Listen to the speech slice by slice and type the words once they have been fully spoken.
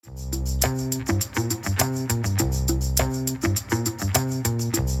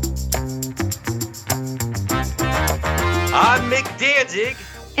Danzig.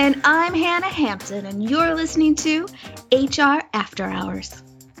 And I'm Hannah Hampton, and you're listening to HR After Hours.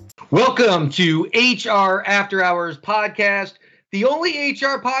 Welcome to HR After Hours podcast, the only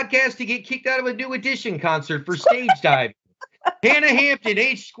HR podcast to get kicked out of a New Edition concert for stage diving. Hannah Hampton,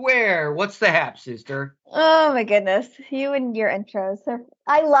 H Square. What's the hap, sister? Oh my goodness. You and your intros.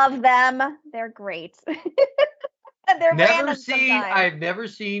 I love them. They're great. They're random sometimes. I've never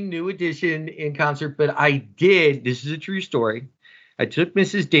seen New Edition in concert, but I did. This is a true story. I took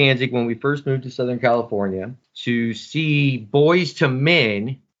Mrs. Danzig when we first moved to Southern California to see Boys to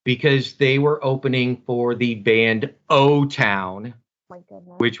Men because they were opening for the band O-Town,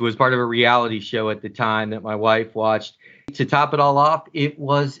 which was part of a reality show at the time that my wife watched. To top it all off, it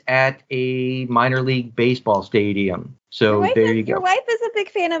was at a minor league baseball stadium. So there you go. Your wife is a big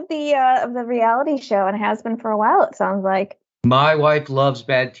fan of the reality show and has been for a while, it sounds like. My wife loves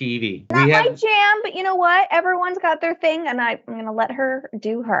bad TV. Not my jam, but you know what? Everyone's got their thing, and I'm going to let her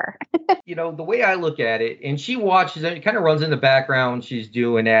do her. You know, the way I look at it, and she watches it, it kind of runs in the background. She's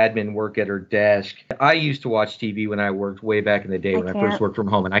doing admin work at her desk. I used to watch TV when I worked way back in the day when I first worked from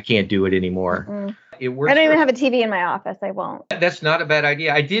home, and I can't do it anymore. Mm-mm. I don't even have a TV in my office. I won't. That's not a bad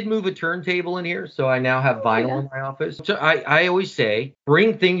idea. I did move a turntable in here, so I now have vinyl in my office. So I always say,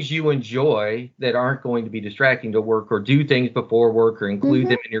 bring things you enjoy that aren't going to be distracting to work, or do things before work, or include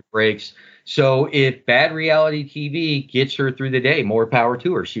them in your breaks. So if bad reality TV gets her through the day, more power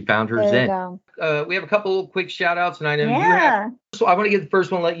to her. She found her zen. We have a couple quick shout outs, and I know you have. So I want to give the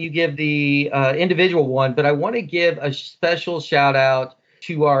first one, let you give the individual one, but I want to give a special shout out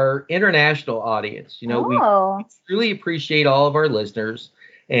to our international audience. You know, we really appreciate all of our listeners,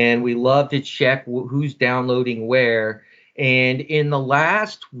 and we love to check who's downloading where. And in the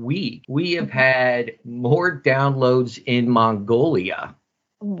last week, we have had more downloads in Mongolia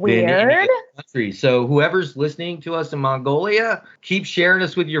than in any other country. So whoever's listening to us in Mongolia, keep sharing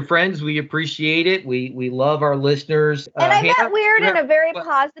us with your friends. We appreciate it. We love our listeners. And I meant weird in a very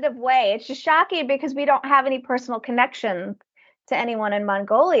positive way. It's just shocking because we don't have any personal connections to anyone in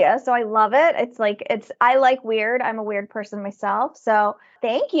Mongolia. So I love it. I like weird. I'm a weird person myself. So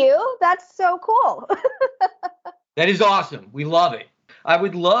thank you. That's so cool. That is awesome. We love it. I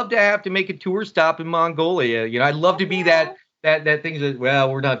would love to have to make a tour stop in Mongolia. You know, I'd love to be that thing that, well,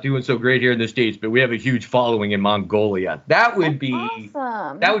 we're not doing so great here in the States, but we have a huge following in Mongolia. That would be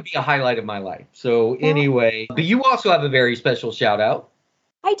awesome. That would be a highlight of my life. So anyway, but you also have a very special shout out.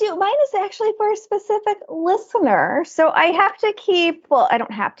 I do. Mine is actually for a specific listener. So I have to keep, well, I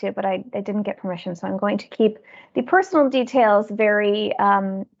don't have to, but I didn't get permission. So I'm going to keep the personal details very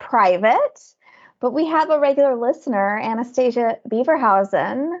private. But we have a regular listener, Anastasia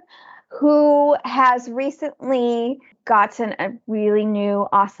Beaverhausen, who has recently gotten a really new,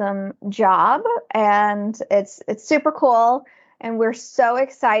 awesome job. And it's super cool. And we're so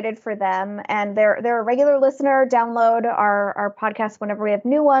excited for them. And they're a regular listener. Download our podcast whenever we have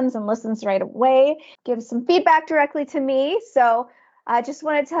new ones and listens right away. Give some feedback directly to me. So I just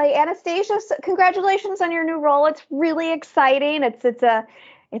want to tell you, Anastasia, congratulations on your new role. It's really exciting. It's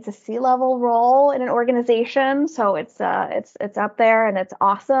a C-level role in an organization. So it's up there and it's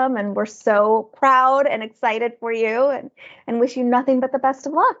awesome. And we're so proud and excited for you and wish you nothing but the best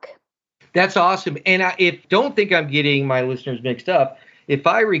of luck. That's awesome. And don't think I'm getting my listeners mixed up. If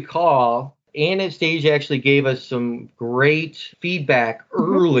I recall, Anastasia actually gave us some great feedback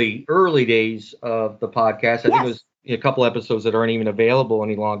early days of the podcast. I think it was a couple episodes that aren't even available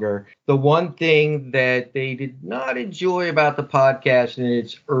any longer. The one thing that they did not enjoy about the podcast in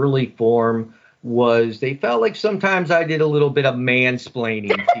its early form was they felt like sometimes I did a little bit of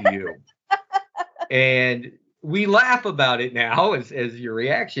mansplaining to you. And we laugh about it now as your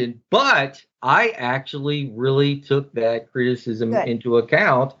reaction, but I actually really took that criticism into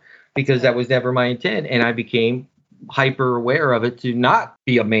account because that was never my intent. And I became hyper aware of it to not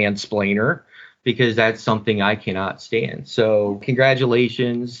be a mansplainer because that's something I cannot stand. So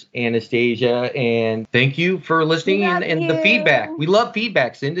congratulations, Anastasia. And thank you for listening and the feedback. We love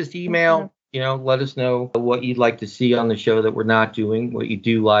feedback. Send us email. You know, let us know what you'd like to see on the show that we're not doing, what you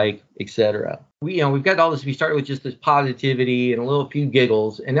do like, etc. We've got all this. We started with just this positivity and a few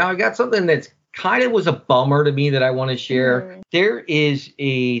giggles, and now I got something that's kind of was a bummer to me that I want to share. There is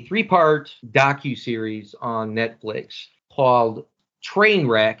a 3-part docuseries on Netflix called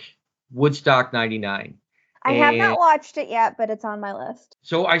Trainwreck: Woodstock '99. I have not watched it yet, but it's on my list.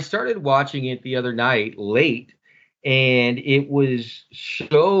 So I started watching it the other night late. And it was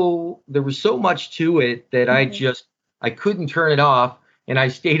there was so much to it that I couldn't turn it off. And I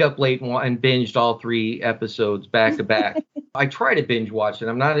stayed up late and binged all 3 episodes back to back. I try to binge watch, and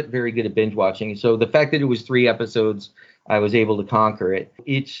I'm not very good at binge watching. So the fact that it was 3 episodes I was able to conquer it.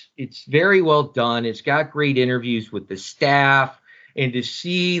 It's very well done. It's got great interviews with the staff, and to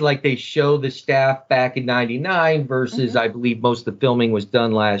see like they show the staff back in 99 versus I believe most of the filming was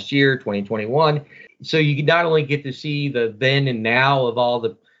done last year, 2021. So you can not only get to see the then and now of all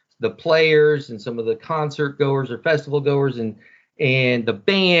the players and some of the concert goers or festival goers and the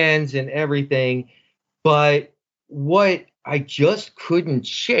bands and everything, but what I just couldn't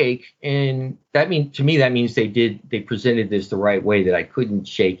shake, and to me that means they presented this the right way, that I couldn't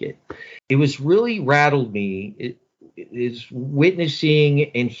shake it. It was really rattled me. It is witnessing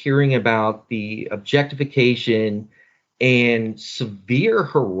and hearing about the objectification and severe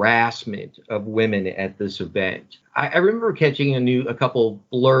harassment of women at this event. I remember catching a couple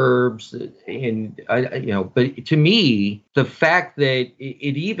blurbs, and but to me, the fact that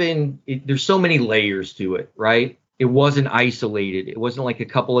there's so many layers to it, right? It wasn't isolated. It wasn't like a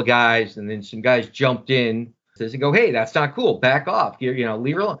couple of guys and then some guys jumped in, says and go, hey, that's not cool, back off, leave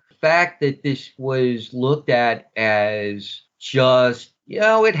her alone. The fact that this was looked at as just,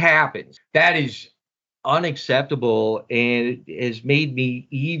 it happens, that is unacceptable, and it has made me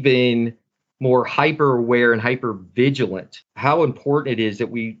even more hyper aware and hyper vigilant how important it is that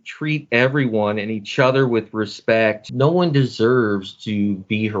we treat everyone and each other with respect. No one deserves to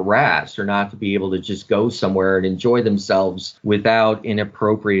be harassed or not to be able to just go somewhere and enjoy themselves without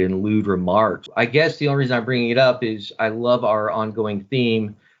inappropriate and lewd remarks. I guess the only reason I'm bringing it up is I love our ongoing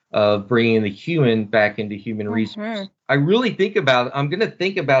theme of bringing the human back into human resources. I really I'm going to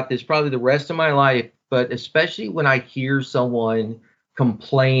think about this probably the rest of my life, but especially when I hear someone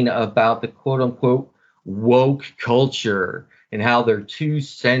complain about the quote unquote woke culture and how they're too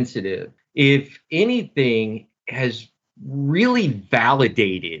sensitive. If anything has really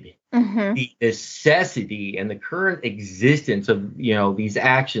validated the necessity and the current existence of, these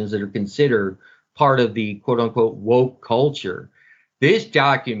actions that are considered part of the quote unquote woke culture, this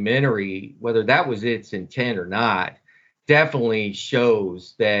documentary, whether that was its intent or not, definitely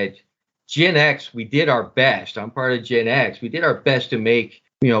shows that Gen X, we did our best. I'm part of Gen X. We did our best to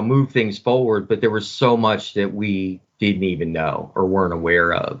move things forward, but there was so much that we didn't even know or weren't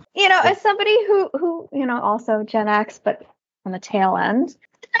aware of. As somebody who also Gen X, but on the tail end,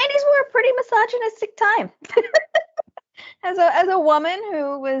 the 90s were a pretty misogynistic time. as a woman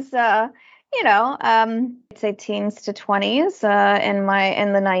who was, I'd say teens to 20s in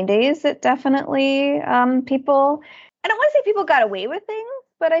the 90s, it definitely people. I don't want to say people got away with things,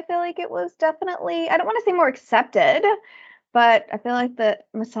 but I feel like it was definitely, I don't want to say more accepted, but I feel like the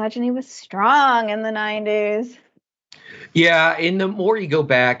misogyny was strong in the 90s. Yeah, and the more you go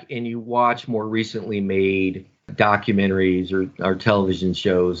back and you watch more recently made documentaries or television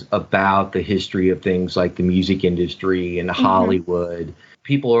shows about the history of things like the music industry and Hollywood,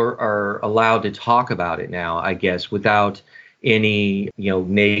 people are allowed to talk about it now, I guess, without any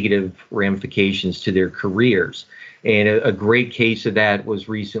negative ramifications to their careers. And a great case of that was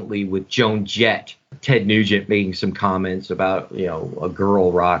recently with Joan Jett. Ted Nugent making some comments about, a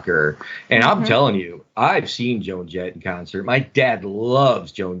girl rocker. And I'm telling you, I've seen Joan Jett in concert. My dad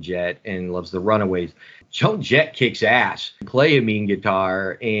loves Joan Jett and loves the Runaways. Joan Jett kicks ass, play a mean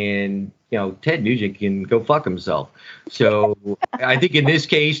guitar, and, Ted Nugent can go fuck himself. So I think in this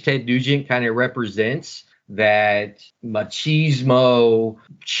case, Ted Nugent kind of represents that machismo,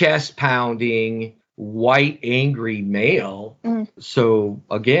 chest pounding, white angry male. So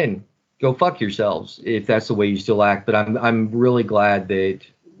again, go fuck yourselves if that's the way you still act. But I'm really glad that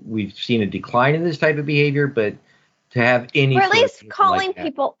we've seen a decline in this type of behavior, but to have any, or at least calling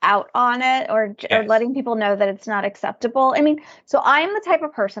people out on it, or letting people know that it's not acceptable. I mean, so I'm the type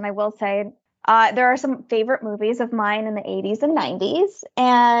of person, I will say, there are some favorite movies of mine in the 80s and 90s,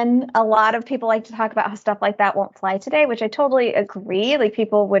 and a lot of people like to talk about how stuff like that won't fly today, which I totally agree. Like,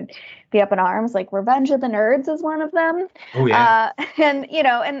 people would be up in arms, like Revenge of the Nerds is one of them. Oh yeah.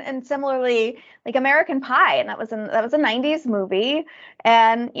 And similarly, like American Pie, and that was a 90s movie,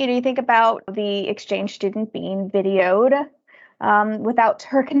 and you think about the exchange student being videoed without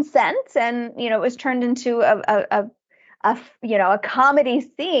her consent, and it was turned into a comedy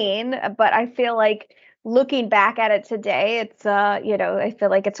scene. But I feel like looking back at it today, it's I feel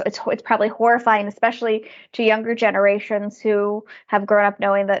like it's probably horrifying, especially to younger generations who have grown up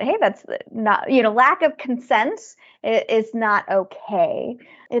knowing that, hey, that's not, lack of consent is not okay.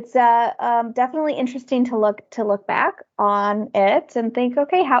 It's definitely interesting to look back on it and think,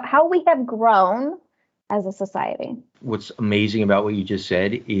 okay, how we have grown as a society. What's amazing about what you just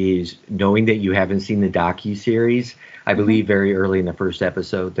said is knowing that you haven't seen the docu-series. I believe very early in the first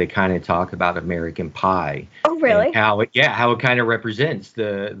episode, they kind of talk about American Pie. Oh, really? And how it kind of represents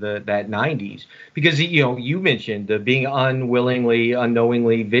that 90s. Because, you mentioned the being unknowingly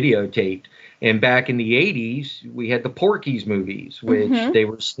videotaped. And back in the 80s, we had the Porky's movies, which they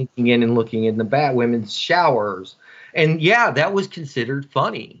were sneaking in and looking in the women's showers. And yeah, that was considered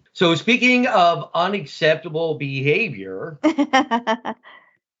funny. So speaking of unacceptable behavior,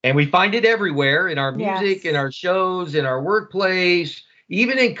 and we find it everywhere in our music, in our shows, in our workplace,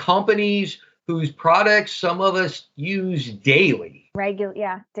 even in companies whose products some of us use daily.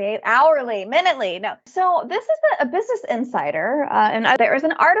 Hourly, minutely. No. So this is a Business Insider, and there was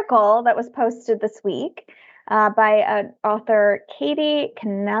an article that was posted this week by author Katie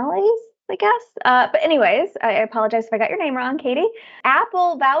Canales, I guess. But anyways, I apologize if I got your name wrong, Katie.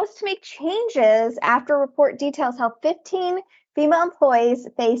 Apple vows to make changes after report details how 15 female employees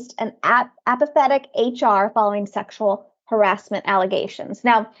faced an apathetic HR following sexual harassment allegations.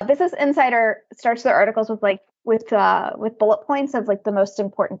 Now, Business Insider starts their articles with bullet points of like the most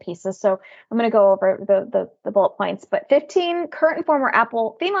important pieces. So I'm going to go over the bullet points. But 15 current and former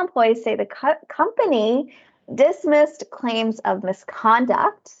Apple female employees say the company dismissed claims of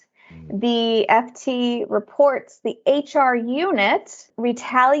misconduct. The FT reports the HR unit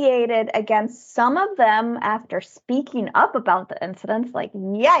retaliated against some of them after speaking up about the incidents, like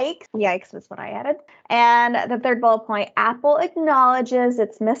yikes was what I added. And the third bullet point, Apple acknowledges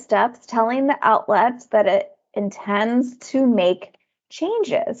its missteps, telling the outlets that it intends to make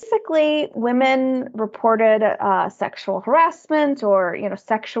changes. Basically, women reported sexual harassment or,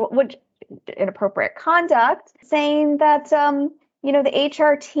 inappropriate conduct, saying that, the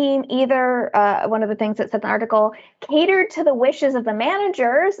HR team either, one of the things that said in the article, catered to the wishes of the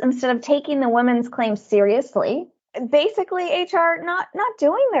managers instead of taking the women's claims seriously. Basically, HR not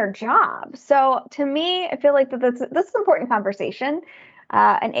doing their job. So to me, I feel like this is an important conversation.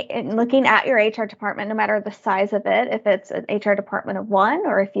 And looking at your HR department, no matter the size of it, if it's an HR department of one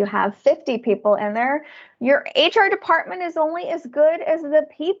or if you have 50 people in there, your HR department is only as good as the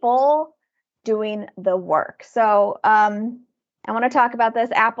people doing the work. So I want to talk about this.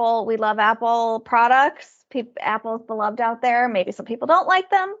 Apple, we love Apple products. Apple's beloved out there. Maybe some people don't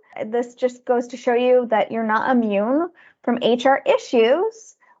like them. This just goes to show you that you're not immune from HR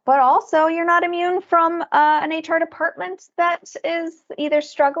issues, but also you're not immune from an HR department that is either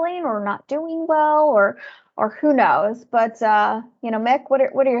struggling or not doing well, or who knows. But Mick, what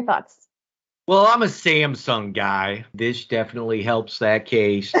are your thoughts? Well, I'm a Samsung guy. This definitely helps that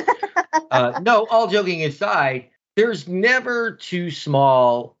case. No, all joking aside, there's never too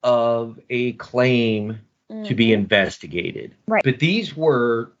small of a claim to be investigated. Right. But these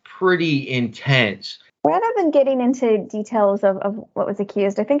were pretty intense. Rather than getting into details of what was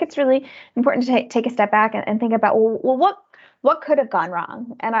accused, I think it's really important to take a step back and think about, well, what could have gone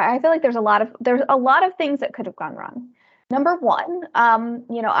wrong? And I feel like there's a lot of things that could have gone wrong. Number one,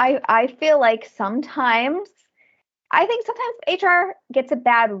 I feel like sometimes HR gets a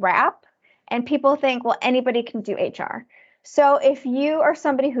bad rap. And people think, well, anybody can do HR. So if you are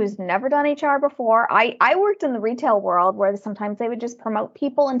somebody who's never done HR before, I worked in the retail world where sometimes they would just promote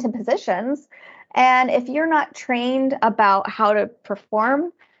people into positions. And if you're not trained about how to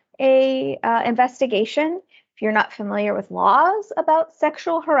perform a investigation, if you're not familiar with laws about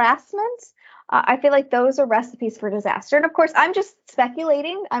sexual harassment, I feel like those are recipes for disaster. And of course, I'm just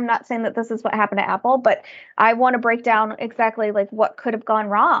speculating. I'm not saying that this is what happened to Apple, but I want to break down exactly like what could have gone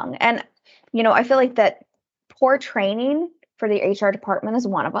wrong. And I feel like that poor training for the HR department is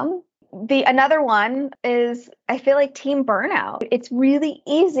one of them. Another one is I feel like team burnout. It's really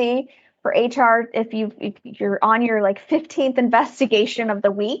easy for HR if you're on your 15th investigation of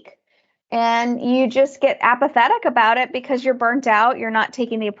the week and you just get apathetic about it because you're burnt out. You're not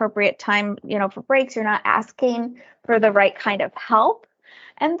taking the appropriate time, for breaks. You're not asking for the right kind of help.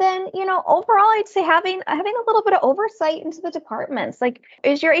 And then, overall, I'd say having a little bit of oversight into the departments. Like,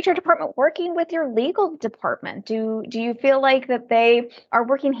 is your HR department working with your legal department? Do you feel like that they are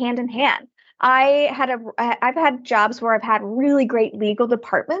working hand in hand? I've had jobs where I've had really great legal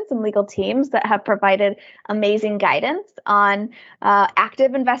departments and legal teams that have provided amazing guidance on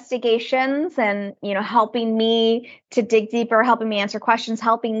active investigations and, helping me to dig deeper, helping me answer questions,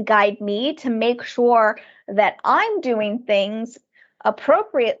 helping guide me to make sure that I'm doing things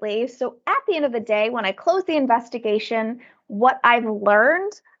appropriately. So at the end of the day, when I close the investigation, what I've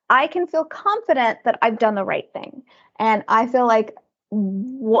learned, I can feel confident that I've done the right thing. And I feel like,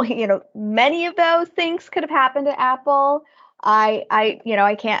 many of those things could have happened to Apple.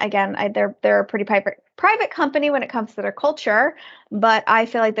 I can't, again, they're a pretty private company when it comes to their culture, but I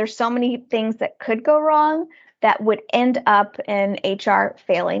feel like there's so many things that could go wrong that would end up in HR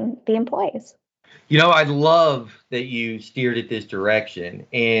failing the employees. I love that you steered it this direction.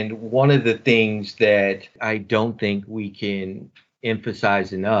 And one of the things that I don't think we can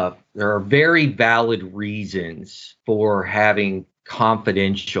emphasize enough, there are very valid reasons for having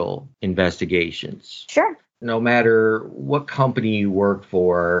confidential investigations. Sure. No matter what company you work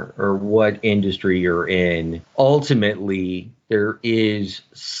for or what industry you're in, ultimately there is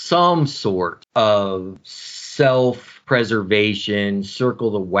some sort of self-preservation,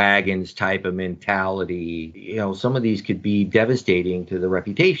 circle the wagons type of mentality. Some of these could be devastating to the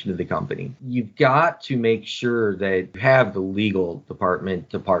reputation of the company. You've got to make sure that you have the legal department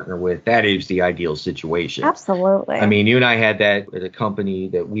to partner with. That is the ideal situation. Absolutely. I mean, you and I had that at a company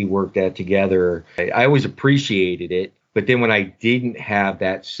that we worked at together. I always appreciated it. But then when I didn't have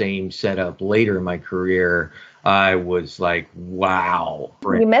that same setup later in my career, I was like, wow.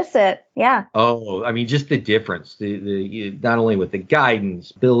 You miss it. Yeah. Oh, I mean, just the difference, not only with the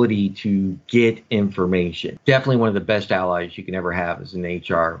guidance, ability to get information. Definitely one of the best allies you can ever have as an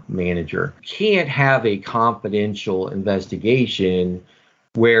HR manager. Can't have a confidential investigation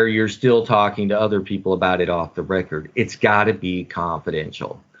where you're still talking to other people about it off the record. It's got to be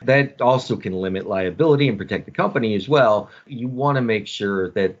confidential. That also can limit liability and protect the company as well. You want to make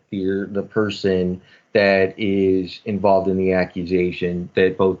sure that the person that is involved in the accusation,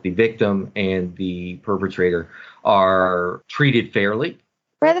 that both the victim and the perpetrator are treated fairly.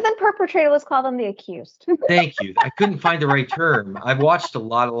 Rather than perpetrator, let's call them the accused. Thank you. I couldn't find the right term. I've watched a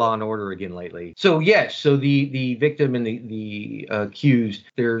lot of Law and Order again lately. So yes, so the victim and the accused,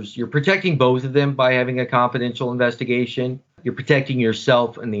 you're protecting both of them by having a confidential investigation. You're protecting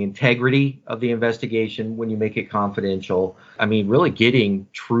yourself and the integrity of the investigation when you make it confidential. I mean, really getting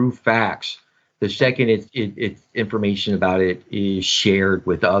true facts. The second it's information about it is shared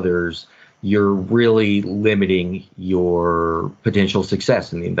with others, you're really limiting your potential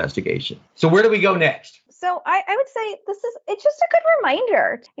success in the investigation. So where do we go next? So I would say it's just a good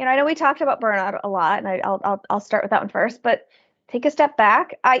reminder. I know we talked about burnout a lot, and I'll start with that one first, but take a step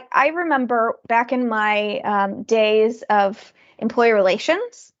back. I remember back in my days of employee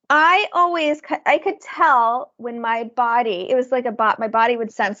relations, I could tell when my body, it was like my body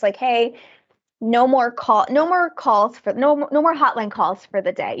would sense like, hey, no more hotline calls for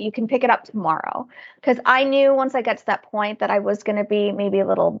the day. You can pick it up tomorrow. Because I knew once I got to that point that I was going to be maybe a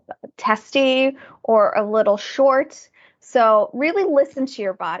little testy or a little short. So really listen to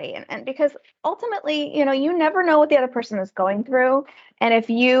your body. And because ultimately, you never know what the other person is going through. And if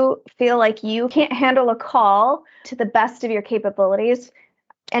you feel like you can't handle a call to the best of your capabilities,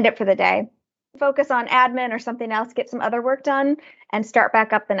 end it for the day. Focus on admin or something else, get some other work done, and start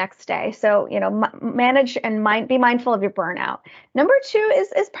back up the next day. So, manage and be mindful of your burnout. Number 2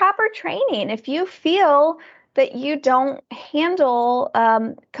 is proper training. If you feel that you don't handle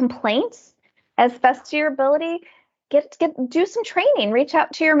complaints as best to your ability, do some training. Reach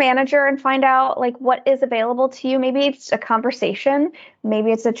out to your manager and find out like what is available to you. Maybe it's a conversation,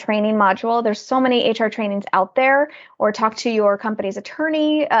 maybe it's a training module. There's so many HR trainings out there. Or talk to your company's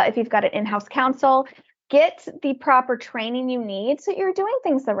attorney if you've got an in-house counsel. Get the proper training you need so you're doing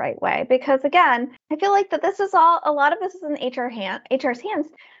things the right way. Because again, I feel like that a lot of this is in HR's hands.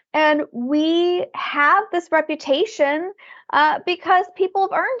 And we have this reputation because people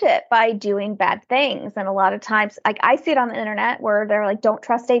have earned it by doing bad things. And a lot of times, like I see it on the internet where they're like, don't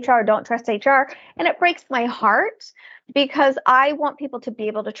trust HR, don't trust HR. And it breaks my heart because I want people to be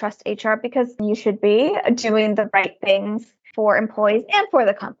able to trust HR because you should be doing the right things for employees and for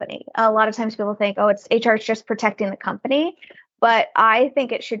the company. A lot of times people think, oh, it's HR is just protecting the company. But I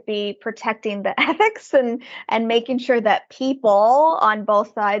think it should be protecting the ethics and making sure that people on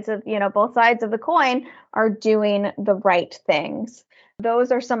both sides of the coin are doing the right things.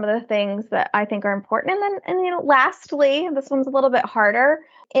 Those are some of the things that I think are important. And lastly, this one's a little bit harder.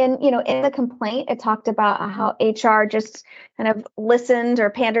 In the complaint, it talked about how HR just kind of listened or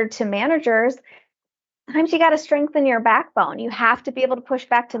pandered to managers. Sometimes you got to strengthen your backbone. You have to be able to push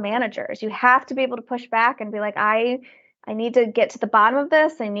back to managers. You have to be able to push back and be like, I need to get to the bottom of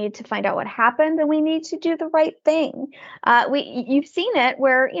this. I need to find out what happened, and we need to do the right thing. You've seen it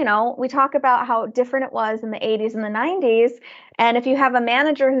where, we talk about how different it was in the 80s and the 90s. And if you have a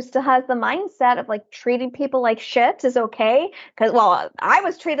manager who still has the mindset of like treating people like shit is okay, because, well, I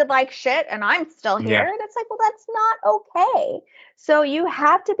was treated like shit and I'm still here. Yeah. And it's like, well, that's not okay. So you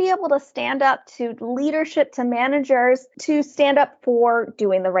have to be able to stand up to leadership, to managers, to stand up for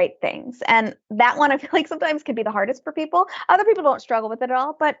doing the right things. And that one, I feel like sometimes can be the hardest for people. Other people don't struggle with it at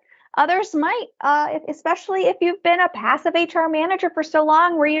all, but others might, especially if you've been a passive HR manager for so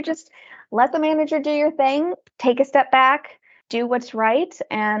long, where you just let the manager do your thing, take a step back, do what's right,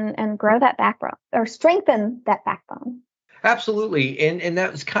 and grow that backbone or strengthen that backbone. Absolutely. And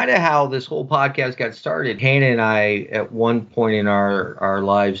that was kind of how this whole podcast got started. Hannah and I, at one point in our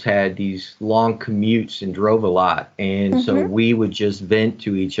lives, had these long commutes and drove a lot. And so we would just vent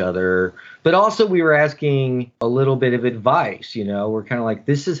to each other. But also we were asking a little bit of advice. We're kind of like,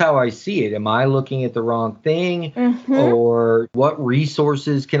 this is how I see it. Am I looking at the wrong thing? Or what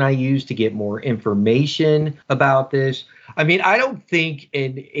resources can I use to get more information about this? I mean, I don't think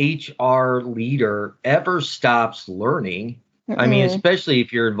an HR leader ever stops learning. I mean, especially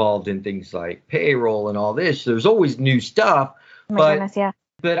if you're involved in things like payroll and all this, there's always new stuff. Oh my goodness, yeah.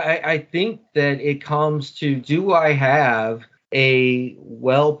 But I think that it comes to, do I have a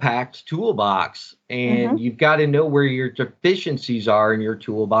well-packed toolbox? And you've got to know where your deficiencies are in your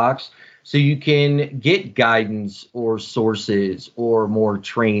toolbox so you can get guidance or sources or more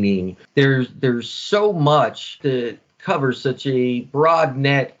training. There's so much to cover, such a broad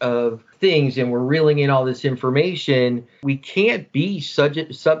net of things, and we're reeling in all this information. We can't be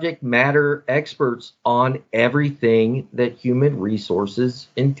subject matter experts on everything that human resources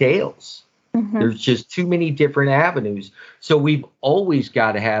entails. There's just too many different avenues. So we've always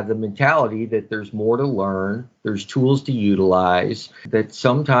got to have the mentality that there's more to learn, there's tools to utilize, that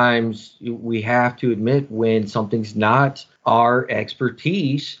sometimes we have to admit when something's not our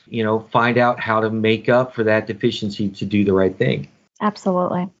expertise, find out how to make up for that deficiency to do the right thing.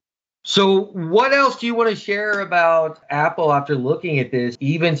 Absolutely. So what else do you want to share about Apple after looking at this?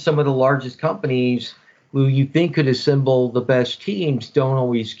 Even some of the largest companies who you think could assemble the best teams don't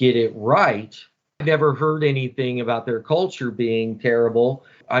always get it right. I've never heard anything about their culture being terrible.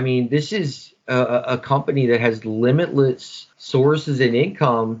 I mean, this is a company that has limitless sources and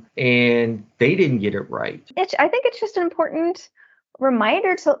income, and they didn't get it right. I think it's just an important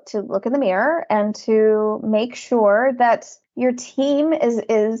reminder to look in the mirror and to make sure that your team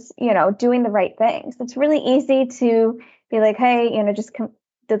is doing the right things. It's really easy to be like, hey, just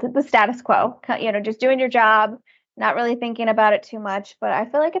the status quo, just doing your job, not really thinking about it too much. But I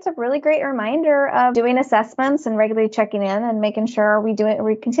feel like it's a really great reminder of doing assessments and regularly checking in and making sure are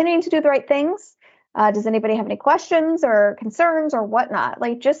we continuing to do the right things? Does anybody have any questions or concerns or whatnot?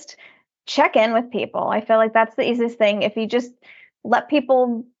 Like, just check in with people. I feel like that's the easiest thing. If you just let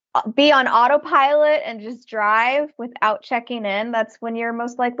people be on autopilot and just drive without checking in, that's when you're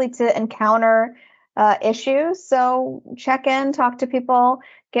most likely to encounter issues. So check in, talk to people,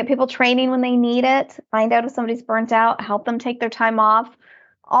 get people training when they need it, find out if somebody's burnt out, help them take their time off.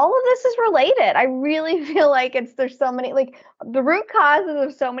 All of this is related. I really feel like there's so many, like, the root causes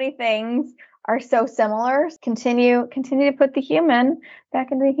of so many things are so similar. Continue to put the human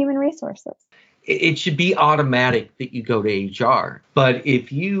back into the human resources. It should be automatic that you go to HR. But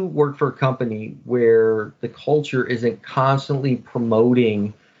if you work for a company where the culture isn't constantly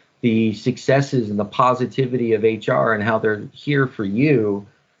promoting the successes and the positivity of HR and how they're here for you,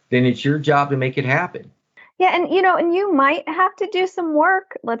 then it's your job to make it happen. Yeah, and you might have to do some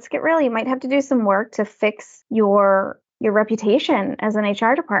work. Let's get real. You might have to do some work to fix your reputation as an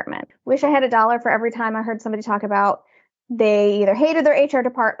HR department. Wish I had $1 for every time I heard somebody talk about they either hated their HR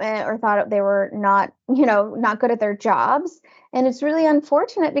department or thought they were not good at their jobs. And it's really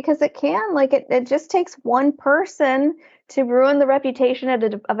unfortunate because it just takes one person to ruin the reputation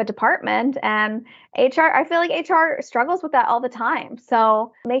of a department. And HR, I feel like HR struggles with that all the time.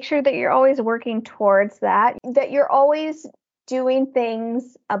 So make sure that you're always working towards that you're always doing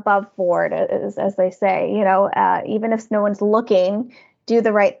things above board, as they say, even if no one's looking, do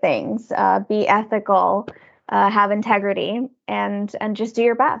the right things, be ethical, have integrity, and just do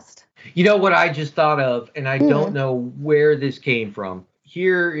your best. You know what I just thought of, and I don't know where this came from.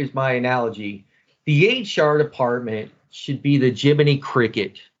 Here is my analogy. The HR department should be the Jiminy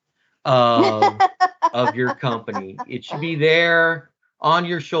Cricket of your company. It should be there on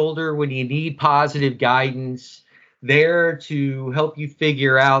your shoulder when you need positive guidance, there to help you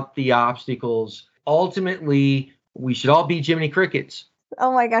figure out the obstacles. Ultimately, we should all be Jiminy Crickets.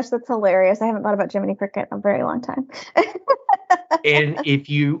 Oh my gosh, that's hilarious. I haven't thought about Jiminy Cricket in a very long time. And if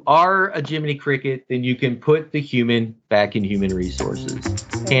you are a Jiminy Cricket, then you can put the human back in human resources.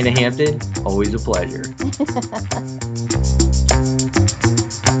 Hannah Hampton, always a pleasure.